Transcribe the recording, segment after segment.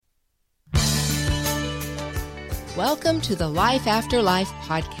Welcome to the Life After Life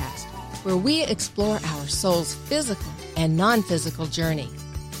podcast, where we explore our soul's physical and non-physical journey.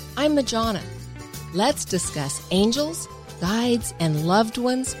 I'm Majana. Let's discuss angels, guides, and loved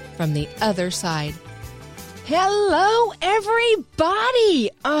ones from the other side. Hello, everybody!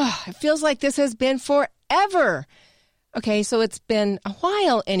 Oh, it feels like this has been forever. Okay, so it's been a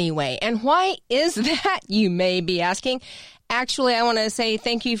while anyway. And why is that, you may be asking? Actually, I want to say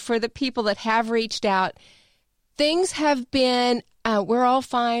thank you for the people that have reached out. Things have been, we're all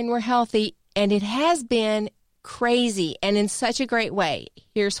fine, we're healthy, and it has been crazy and in such a great way.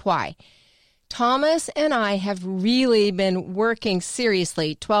 Here's why. Thomas and I have really been working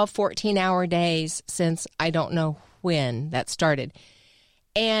seriously 12, 14-hour days since I don't know when that started.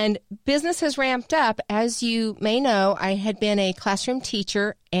 And business has ramped up. As you may know, I had been a classroom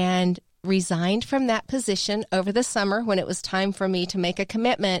teacher and resigned from that position over the summer when it was time for me to make a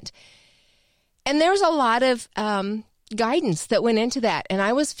commitment. And there was a lot of guidance that went into that. And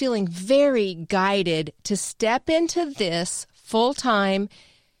I was feeling very guided to step into this full-time.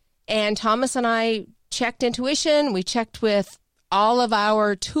 And Thomas and I checked intuition. We checked with all of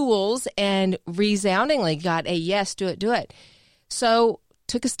our tools and resoundingly got a yes, do it. So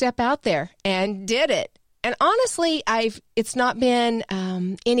took a step out there and did it. And honestly, it's not been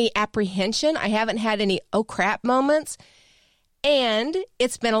any apprehension. I haven't had any oh crap moments. And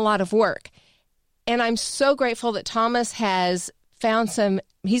it's been a lot of work. And I'm so grateful that Thomas has found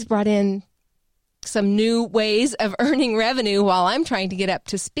he's brought in some new ways of earning revenue while I'm trying to get up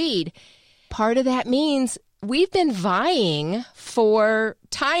to speed. Part of that means we've been vying for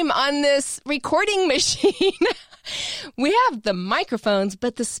time on this recording machine. We have the microphones,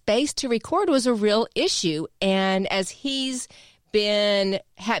 but the space to record was a real issue. And as he's been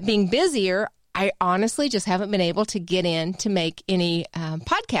being busier, I honestly just haven't been able to get in to make any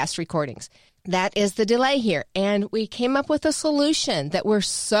podcast recordings. That is the delay here. And we came up with a solution that we're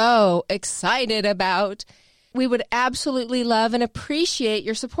so excited about. We would absolutely love and appreciate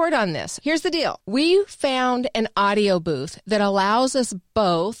your support on this. Here's the deal. We found an audio booth that allows us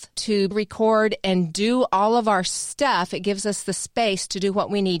both to record and do all of our stuff. It gives us the space to do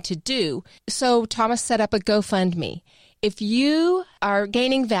what we need to do. So Thomas set up a GoFundMe. If you are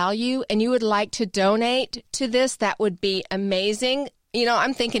gaining value and you would like to donate to this, that would be amazing. You know,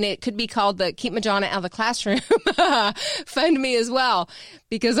 I'm thinking it could be called the Keep Majana Out of the Classroom Fund Me as well,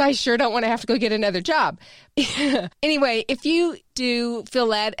 because I sure don't want to have to go get another job. Anyway, if you do feel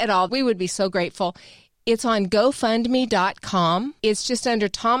led at all, we would be so grateful. It's on GoFundMe.com. It's just under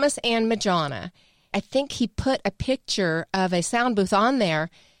Thomas and Majana. I think he put a picture of a sound booth on there,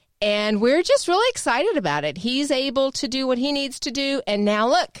 and we're just really excited about it. He's able to do what he needs to do, and now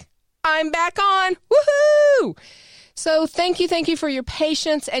look, I'm back on. Woohoo! So thank you for your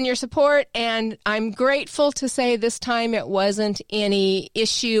patience and your support, and I'm grateful to say this time it wasn't any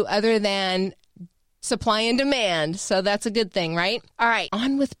issue other than supply and demand, so that's a good thing, right? All right,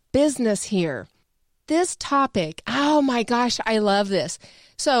 on with business here. This topic, oh my gosh, I love this.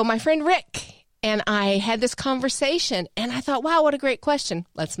 So my friend Rick and I had this conversation, and I thought, wow, what a great question.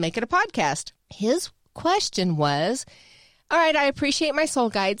 Let's make it a podcast. His question was, all right, I appreciate my soul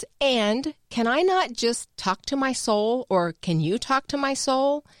guides, and can I not just talk to my soul, or can you talk to my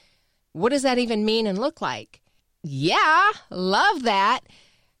soul? What does that even mean and look like? Yeah, love that.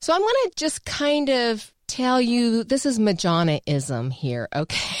 So I'm going to just kind of tell you, this is Majana-ism here,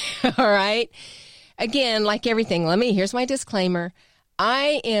 okay? All right? Again, like everything, here's my disclaimer.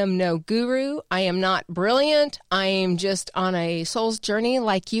 I am no guru. I am not brilliant. I am just on a soul's journey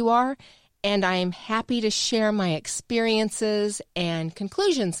like you are. And I'm happy to share my experiences and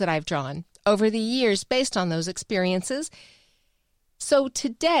conclusions that I've drawn over the years based on those experiences. So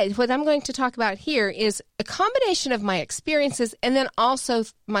today, what I'm going to talk about here is a combination of my experiences and then also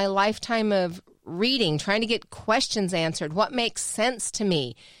my lifetime of reading, trying to get questions answered. What makes sense to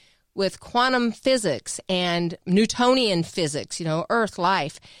me with quantum physics and Newtonian physics, Earth,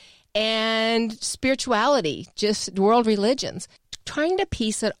 life, and spirituality, just world religions. Trying to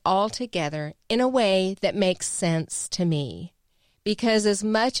piece it all together in a way that makes sense to me. Because as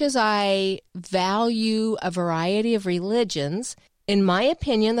much as I value a variety of religions, in my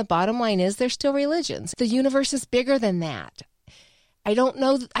opinion, the bottom line is they're still religions. The universe is bigger than that. I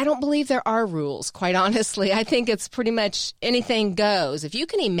don't believe there are rules, quite honestly. I think it's pretty much anything goes. If you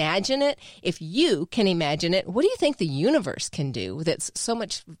can imagine it, what do you think the universe can do that's so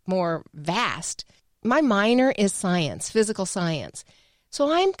much more vast? My minor is science, physical science.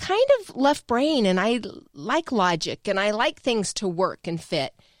 So I'm kind of left brain, and I like logic, and I like things to work and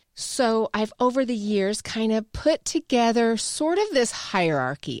fit. So I've, over the years, kind of put together sort of this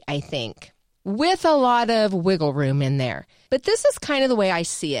hierarchy, I think. with a lot of wiggle room in there. But this is kind of the way I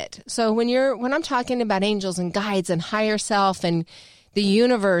see it. So when I'm talking about angels and guides and higher self and the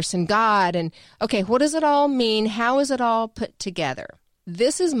universe and God and, okay, what does it all mean? How is it all put together?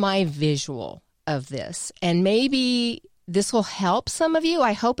 This is my visual of this. And maybe this will help some of you.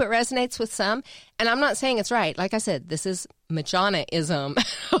 I hope it resonates with some. And I'm not saying it's right. Like I said, this is Majana-ism,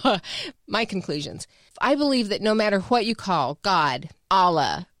 my conclusions. I believe that no matter what you call God,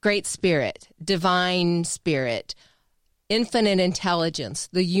 Allah, Great Spirit, Divine Spirit, Infinite Intelligence,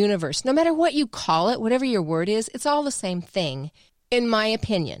 the universe, no matter what you call it, whatever your word is, it's all the same thing, in my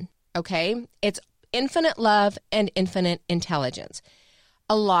opinion, okay? It's infinite love and infinite intelligence.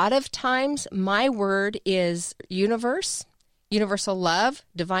 A lot of times, my word is universe, universal love,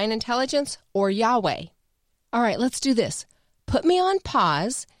 divine intelligence, or Yahweh. All right, let's do this. Put me on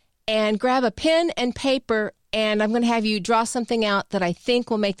pause and grab a pen and paper, and I'm going to have you draw something out that I think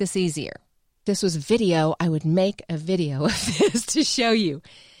will make this easier. If this was video, I would make a video of this to show you.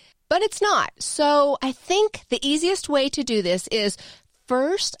 But it's not. So I think the easiest way to do this is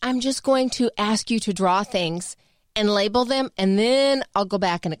first, I'm just going to ask you to draw things and label them, and then I'll go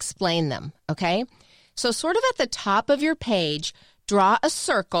back and explain them, okay? So sort of at the top of your page, draw a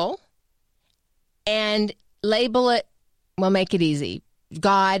circle and label it, we'll make it easy,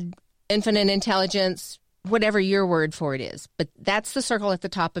 God, infinite intelligence, whatever your word for it is. But that's the circle at the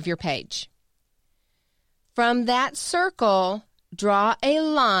top of your page. From that circle, draw a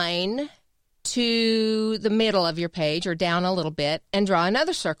line to the middle of your page or down a little bit and draw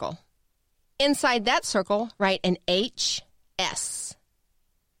another circle. Inside that circle, write an HS.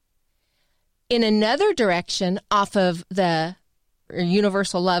 In another direction, off of the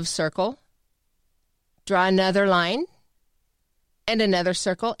universal love circle, draw another line and another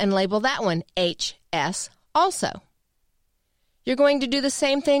circle and label that one HS also. You're going to do the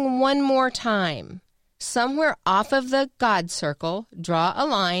same thing one more time. Somewhere off of the God circle, draw a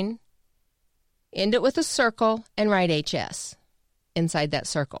line, end it with a circle, and write HS inside that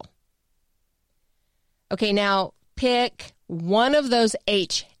circle. Okay, now pick one of those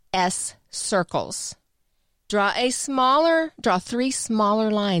HS circles. Draw three smaller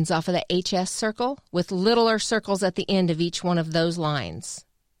lines off of the HS circle with littler circles at the end of each one of those lines.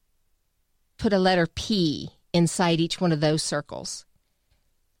 Put a letter P inside each one of those circles.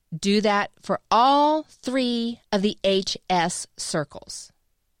 Do that for all three of the HS circles.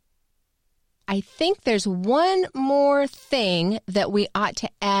 I think there's one more thing that we ought to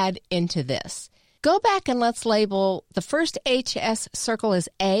add into this. Go back and let's label the first HS circle as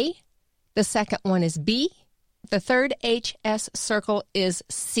A, the second one is B, the third HS circle is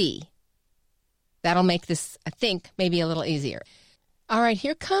C. That'll make this, I think, maybe a little easier. All right,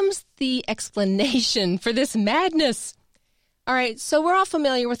 here comes the explanation for this madness. All right, so we're all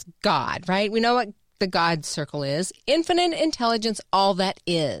familiar with God, right? We know what the God circle is. Infinite intelligence, all that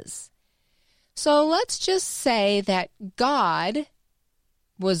is. So let's just say that God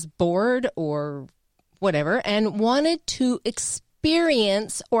was bored or whatever and wanted to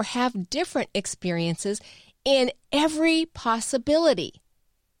experience or have different experiences in every possibility,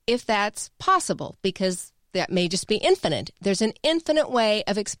 if that's possible, because that may just be infinite. There's an infinite way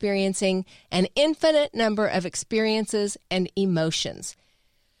of experiencing an infinite number of experiences and emotions.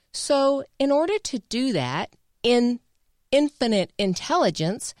 So in order to do that, in infinite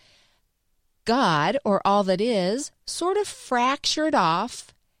intelligence, God, or all that is, sort of fractured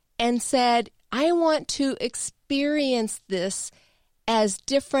off and said, I want to experience this as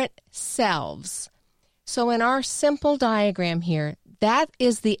different selves. So in our simple diagram here, that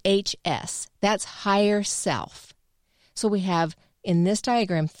is the HS. That's higher self. So we have, in this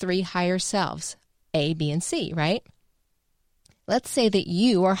diagram, three higher selves, A, B, and C, right? Let's say that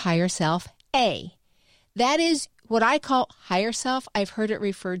you are higher self A. That is what I call higher self. I've heard it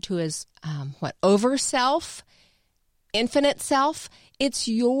referred to as, over self, infinite self. It's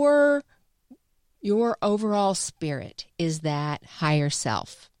your overall spirit is that higher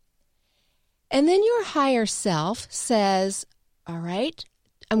self. And then your higher self says, all right,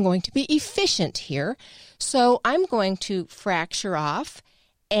 I'm going to be efficient here. So I'm going to fracture off,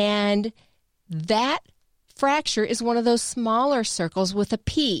 and that fracture is one of those smaller circles with a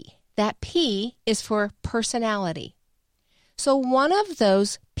P. That P is for personality. So one of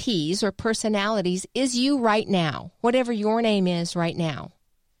those P's or personalities is you right now, whatever your name is right now.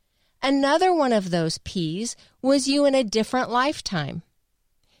 Another one of those P's was you in a different lifetime.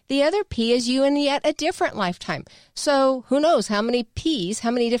 The other P is you in yet a different lifetime. So who knows how many P's, how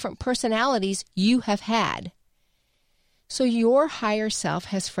many different personalities you have had. So your higher self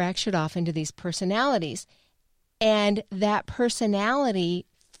has fractured off into these personalities. And that personality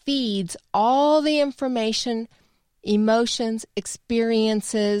feeds all the information, emotions,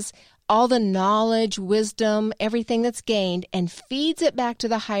 experiences, all the knowledge, wisdom, everything that's gained, and feeds it back to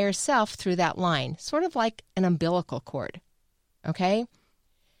the higher self through that line, sort of like an umbilical cord, okay?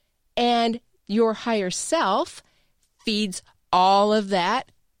 And your higher self feeds all of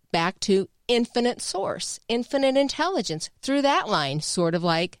that back to infinite source, infinite intelligence through that line, sort of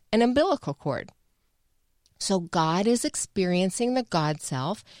like an umbilical cord. So God is experiencing the God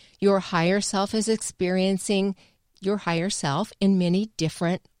self. Your higher self is experiencing your higher self in many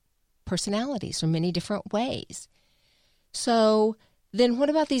different personalities or many different ways. So then what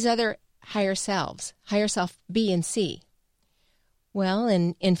about these other higher selves, higher self B and C? Well,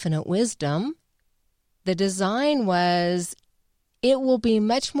 in infinite wisdom, the design was it will be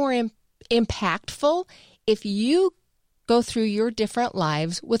much more impactful if you go through your different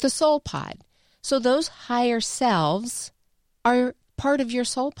lives with a soul pod. So those higher selves are part of your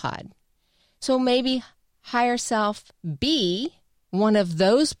soul pod. So maybe higher self B, one of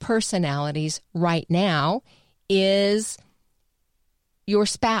those personalities right now, is your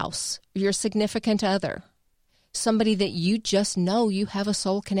spouse, your significant other, somebody that you just know you have a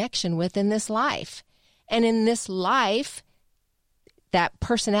soul connection with in this life. And in this life, that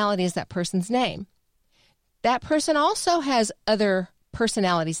personality is that person's name. That person also has other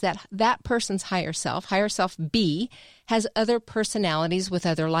personalities. That person's higher self B, has other personalities with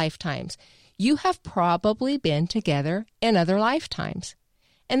other lifetimes. You have probably been together in other lifetimes.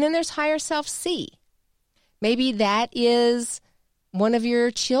 And then there's higher self C. Maybe that is one of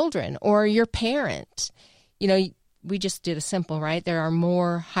your children or your parent. You know, we just did a simple, right? There are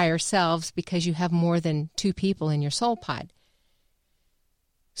more higher selves because you have more than two people in your soul pod.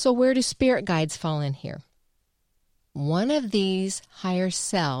 So where do spirit guides fall in here? One of these higher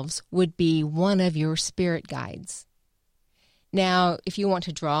selves would be one of your spirit guides. Now, if you want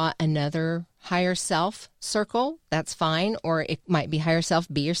to draw another higher self circle, that's fine, or it might be higher self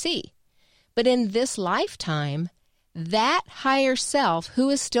B or C. But in this lifetime, that higher self, who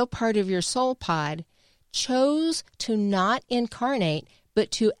is still part of your soul pod, chose to not incarnate,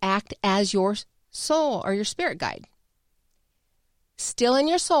 but to act as your soul or your spirit guide. Still in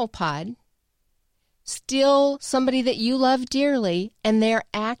your soul pod, still somebody that you love dearly, and they're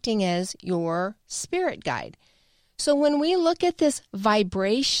acting as your spirit guide. So when we look at this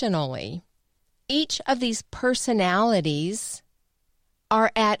vibrationally, each of these personalities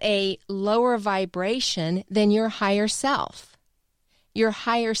are at a lower vibration than your higher self. Your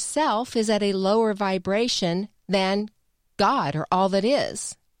higher self is at a lower vibration than God or all that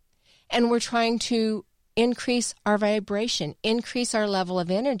is. And we're trying to increase our vibration, increase our level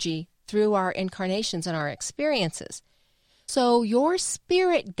of energy through our incarnations and our experiences. So your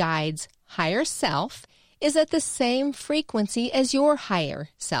spirit guide's higher self is at the same frequency as your higher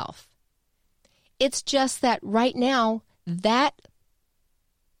self. It's just that right now, that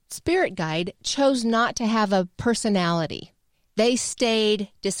spirit guide chose not to have a personality. They stayed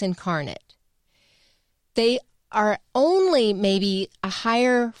disincarnate. They are only maybe a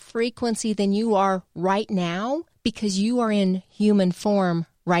higher frequency than you are right now because you are in human form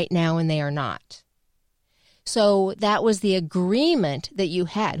right now and they are not. So that was the agreement that you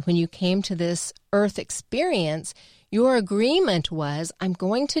had when you came to this earth experience. Your agreement was, I'm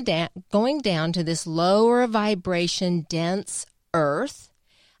going down to this lower vibration, dense earth.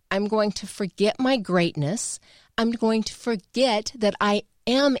 I'm going to forget my greatness. I'm going to forget that I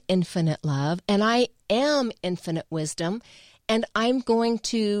am infinite love and I am infinite wisdom. And I'm going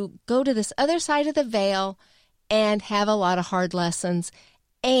to go to this other side of the veil and have a lot of hard lessons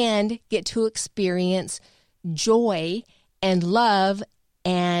and get to experience joy and love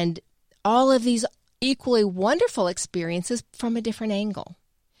and all of these equally wonderful experiences from a different angle.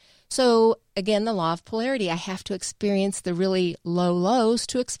 So again, the law of polarity, I have to experience the really low lows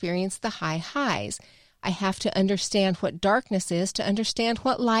to experience the high highs. I have to understand what darkness is to understand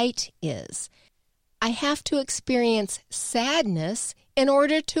what light is. I have to experience sadness in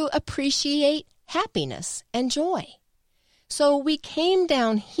order to appreciate happiness and joy. So we came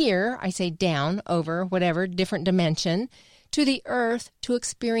down here, I say down, over, whatever, different dimension, to the earth to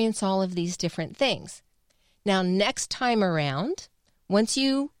experience all of these different things. Now, next time around, once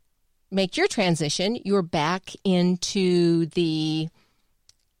you make your transition, you're back into the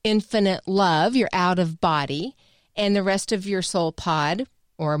infinite love, you're out of body, and the rest of your soul pod,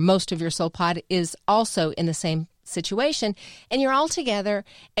 or most of your soul pod, is also in the same situation, and you're all together,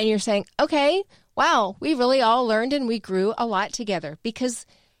 and you're saying, okay, wow, we really all learned and we grew a lot together, because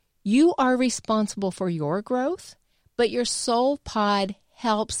you are responsible for your growth, but your soul pod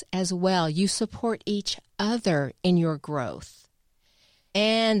helps as well. You support each other in your growth.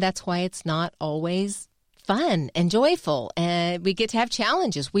 And that's why it's not always fun and joyful. And we get to have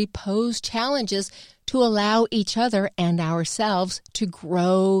challenges. We pose challenges to allow each other and ourselves to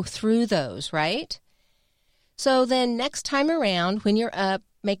grow through those, right? So then next time around, when you're up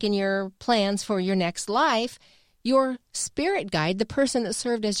making your plans for your next life, your spirit guide, the person that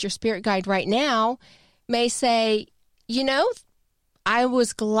served as your spirit guide right now, may say, you know, I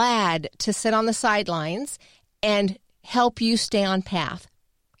was glad to sit on the sidelines and help you stay on path,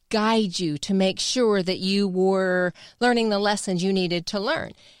 guide you to make sure that you were learning the lessons you needed to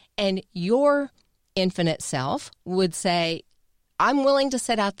learn. And your infinite self would say, I'm willing to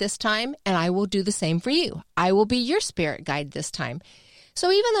set out this time, and I will do the same for you. I will be your spirit guide this time.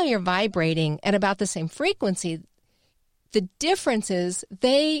 So even though you're vibrating at about the same frequency, the difference is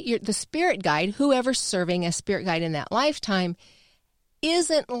the spirit guide, whoever's serving as spirit guide in that lifetime,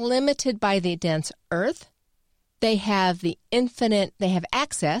 isn't limited by the dense earth. They have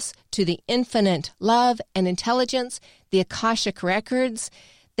access to the infinite love and intelligence, the Akashic records.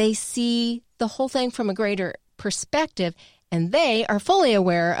 They see the whole thing from a greater perspective, and they are fully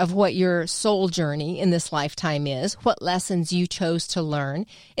aware of what your soul journey in this lifetime is, what lessons you chose to learn.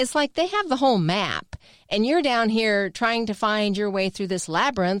 It's like they have the whole map, and you're down here trying to find your way through this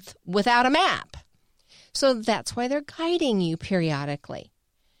labyrinth without a map. So that's why they're guiding you periodically.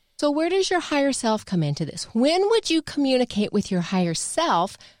 So where does your higher self come into this? When would you communicate with your higher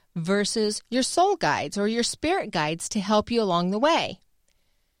self versus your soul guides or your spirit guides to help you along the way?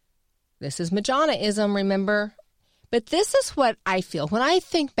 This is Majana-ism, remember? But this is what I feel when I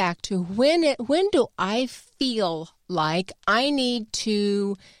think back to when do I feel like I need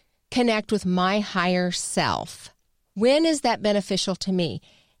to connect with my higher self? When is that beneficial to me?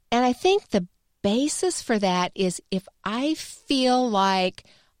 And I think the basis for that is if I feel like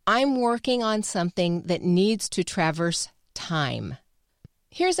I'm working on something that needs to traverse time.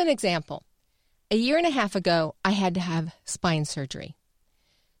 Here's an example. 1.5 years ago, I had to have spine surgery.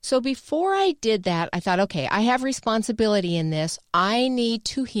 So before I did that, I thought, okay, I have responsibility in this. I need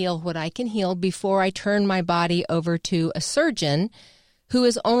to heal what I can heal before I turn my body over to a surgeon who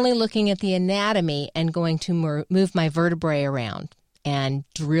is only looking at the anatomy and going to move my vertebrae around and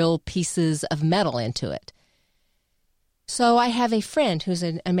drill pieces of metal into it. So I have a friend who's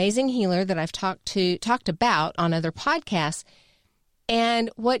an amazing healer that I've talked about on other podcasts. And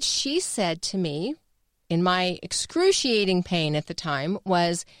what she said to me in my excruciating pain at the time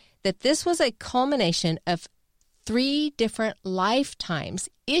was that this was a culmination of 3 different lifetimes,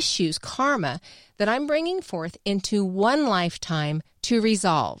 issues, karma, that I'm bringing forth into one lifetime to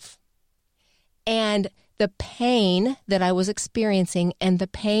resolve. And the pain that I was experiencing and the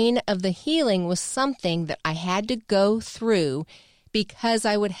pain of the healing was something that I had to go through because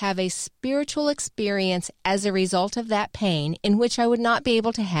I would have a spiritual experience as a result of that pain in which I would not be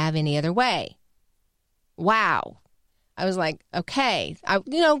able to have any other way. Wow. I was like, okay,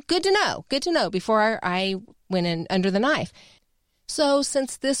 good to know before I went in under the knife. So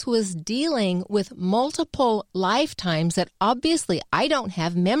since this was dealing with multiple lifetimes that obviously I don't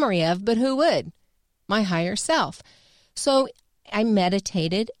have memory of, but who would? My higher self. So I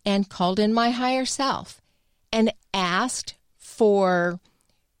meditated and called in my higher self and asked for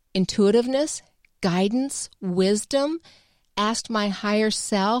intuitiveness, guidance, wisdom, asked my higher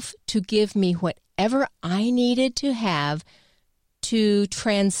self to give me whatever I needed to have to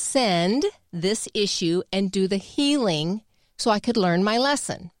transcend this issue and do the healing so I could learn my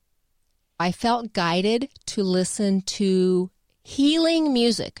lesson. I felt guided to listen to healing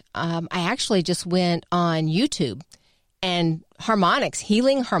music. I actually just went on YouTube and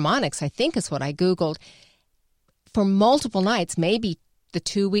healing harmonics, I think is what I Googled. For multiple nights, maybe the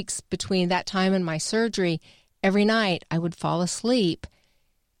 2 weeks between that time and my surgery, every night I would fall asleep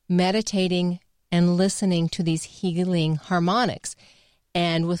meditating and listening to these healing harmonics.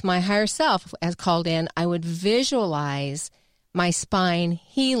 And with my higher self, as called in, I would visualize my spine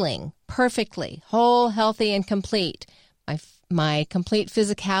healing perfectly, whole, healthy, and complete. My complete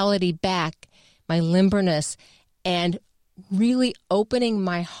physicality back, my limberness, and really opening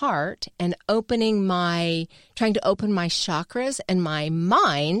my heart and trying to open my chakras and my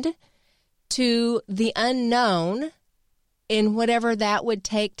mind to the unknown in whatever that would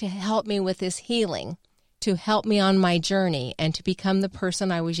take to help me with this healing, to help me on my journey and to become the person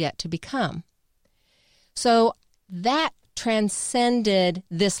I was yet to become. So that transcended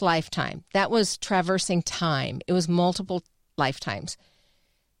this lifetime. That was traversing time. It was multiple lifetimes.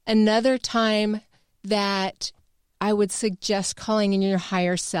 Another time that I would suggest calling in your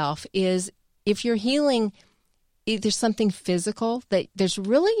higher self is if you're healing either something physical that there's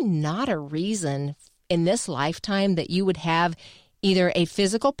really not a reason in this lifetime that you would have either a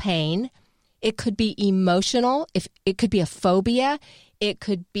physical pain, it could be emotional, it could be a phobia, it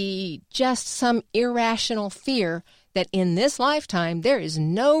could be just some irrational fear that in this lifetime, there is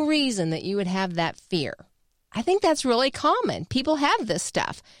no reason that you would have that fear. I think that's really common. People have this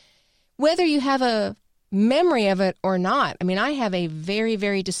stuff. Whether you have a memory of it or not, I mean, I have a very,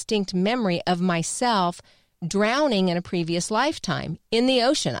 very distinct memory of myself drowning in a previous lifetime in the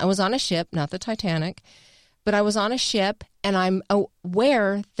ocean. I was on a ship, not the Titanic, but I was on a ship, and I'm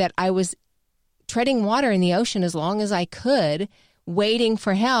aware that I was treading water in the ocean as long as I could, waiting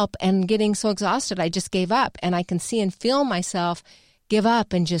for help and getting so exhausted I just gave up. And I can see and feel myself give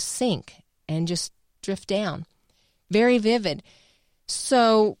up and just sink and just drift down. Very vivid.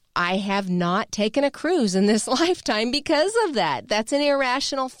 So I have not taken a cruise in this lifetime because of that. That's an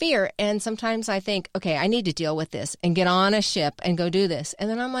irrational fear. And sometimes I think, okay, I need to deal with this and get on a ship and go do this. And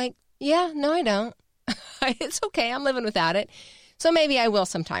then I'm like, yeah, no, I don't. It's okay. I'm living without it. So maybe I will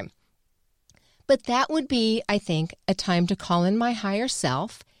sometime. But that would be, I think, a time to call in my higher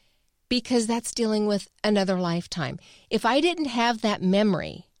self, because that's dealing with another lifetime. If I didn't have that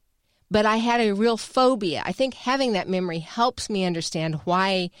memory, but I had a real phobia, I think having that memory helps me understand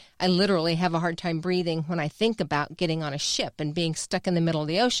why I literally have a hard time breathing when I think about getting on a ship and being stuck in the middle of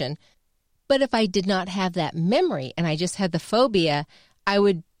the ocean. But if I did not have that memory and I just had the phobia, I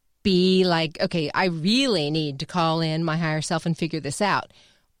would be like, okay, I really need to call in my higher self and figure this out.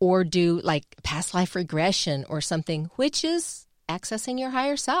 Or do like past life regression or something, which is accessing your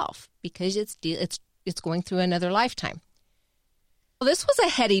higher self because it's going through another lifetime. Well, this was a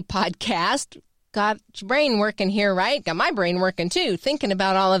heady podcast. Got your brain working here, right? Got my brain working too, thinking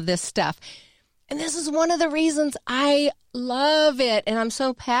about all of this stuff. And this is one of the reasons I love it. And I'm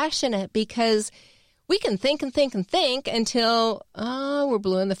so passionate because we can think and think and think until, we're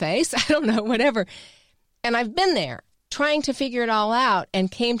blue in the face. I don't know, whatever. And I've been there, trying to figure it all out,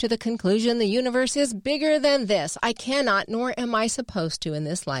 and came to the conclusion the universe is bigger than this. I cannot, nor am I supposed to in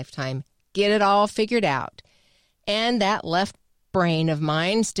this lifetime, get it all figured out. And that left brain of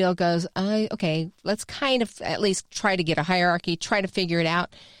mine still goes, okay, let's kind of at least try to get a hierarchy, try to figure it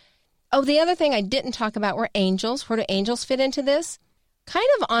out. Oh, the other thing I didn't talk about were angels. Where do angels fit into this? Kind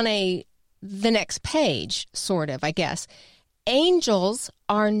of on the next page, sort of, I guess. Angels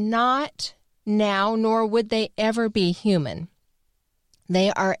are not now, nor would they ever be human.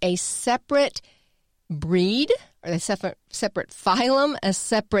 They are a separate breed, or a separate phylum, a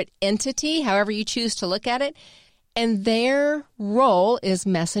separate entity, however you choose to look at it. And their role is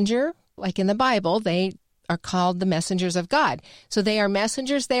messenger. Like in the Bible, they are called the messengers of God. So they are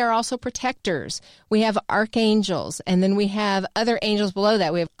messengers. They are also protectors. We have archangels, and then we have other angels below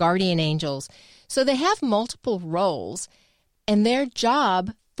that. We have guardian angels. So they have multiple roles, and their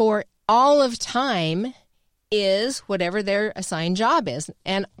job for all of time is whatever their assigned job is.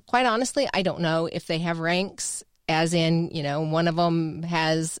 And quite honestly, I don't know if they have ranks, as in, one of them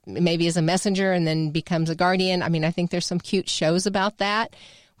has maybe is a messenger and then becomes a guardian. I mean, I think there's some cute shows about that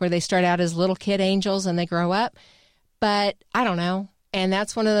where they start out as little kid angels and they grow up. But I don't know. And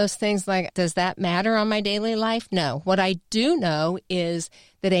that's one of those things like, does that matter on my daily life? No. What I do know is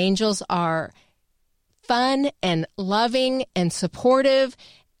that angels are fun and loving and supportive.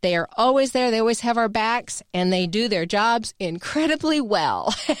 They are always there. They always have our backs, and they do their jobs incredibly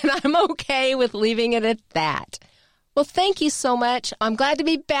well. And I'm okay with leaving it at that. Well, thank you so much. I'm glad to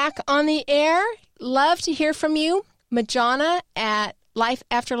be back on the air. Love to hear from you. Majana at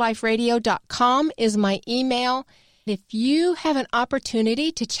lifeafterliferadio.com is my email. If you have an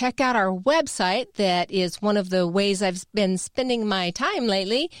opportunity to check out our website, that is one of the ways I've been spending my time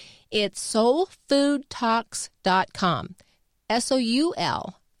lately, it's soulfoodtalks.com.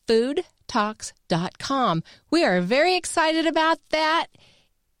 SOUL. foodtalks.com. We are very excited about that.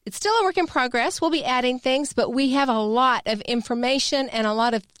 It's still a work in progress. We'll be adding things, but we have a lot of information and a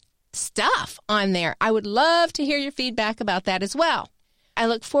lot of stuff on there. I would love to hear your feedback about that as well. I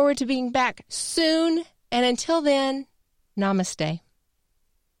look forward to being back soon. And until then, namaste.